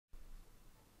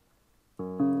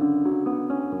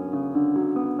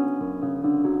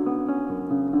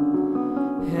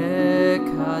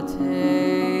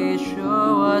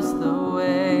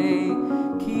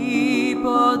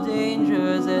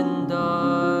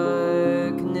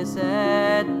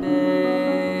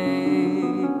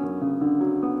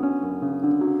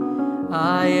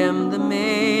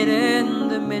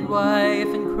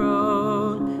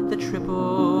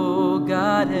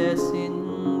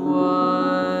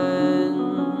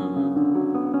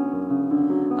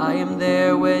I am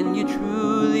there when you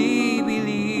truly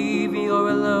believe you're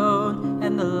alone,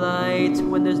 and the light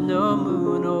when there's no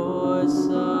moon or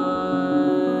sun.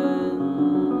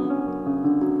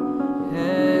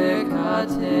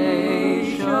 Hecate,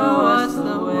 show us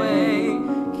the way,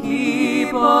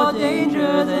 keep all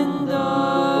dangers and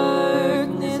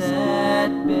darkness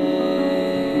at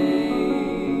bay.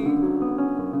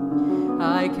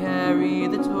 I carry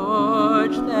the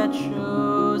torch that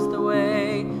shows the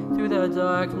way through the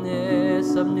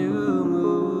darkness of new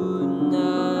moon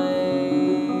nights.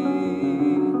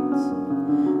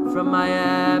 From my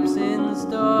absence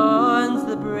dawns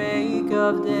the break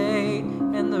of day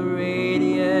and the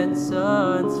radiant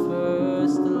sun's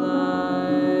first lights.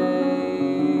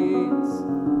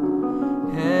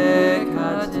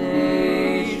 Hecate,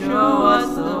 show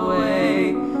us the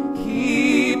way,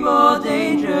 keep all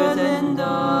dangers and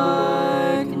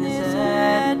darkness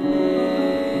at bay.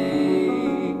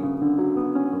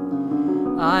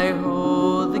 I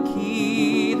hold the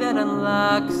key that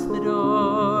unlocks the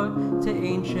door to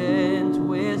ancient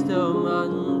wisdom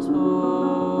untold.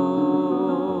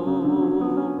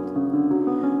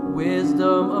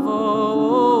 Wisdom of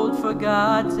old,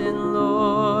 forgotten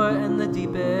lore, and the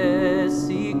deepest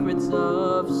secrets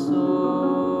of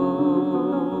soul.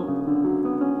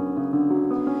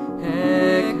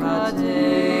 Hecate,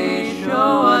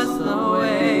 show us the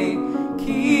way,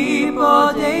 keep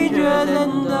all dangers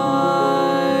and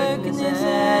darkness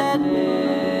at bay.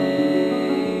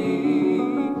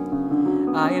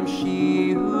 I am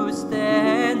she who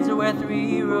stands where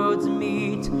three roads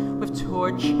meet, with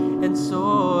torch and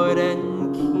sword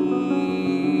and key.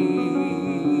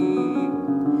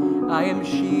 I am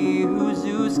she who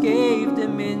Zeus gave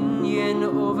dominion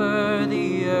over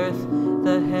the earth,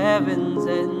 the heavens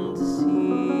and sea.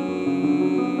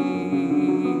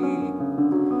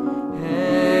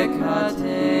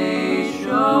 Hecate,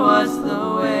 show us the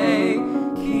way,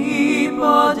 keep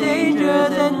all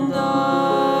dangers and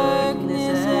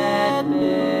darkness at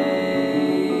bay.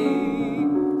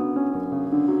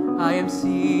 I am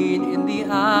seen in the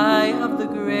eye of the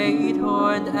great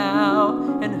horned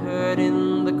owl, and heard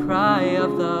in the cry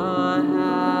of the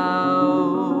hound.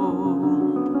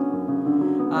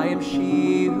 I am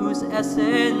she whose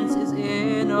essence is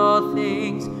in all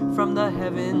things, from the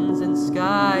heavens and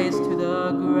skies to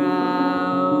the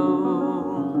ground.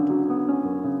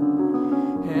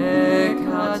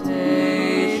 Hecate,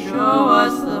 show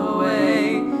us the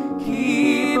way,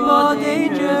 keep all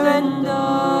dangers and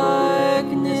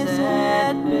darkness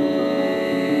at bay.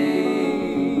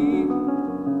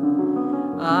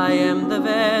 I am the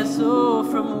vessel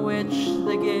from which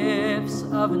the gifts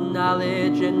of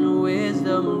knowledge and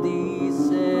wisdom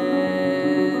descend.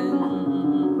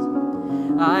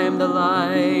 I am the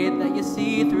light that you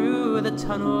see through the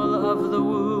tunnel of the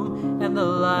womb, and the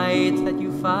light that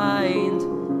you find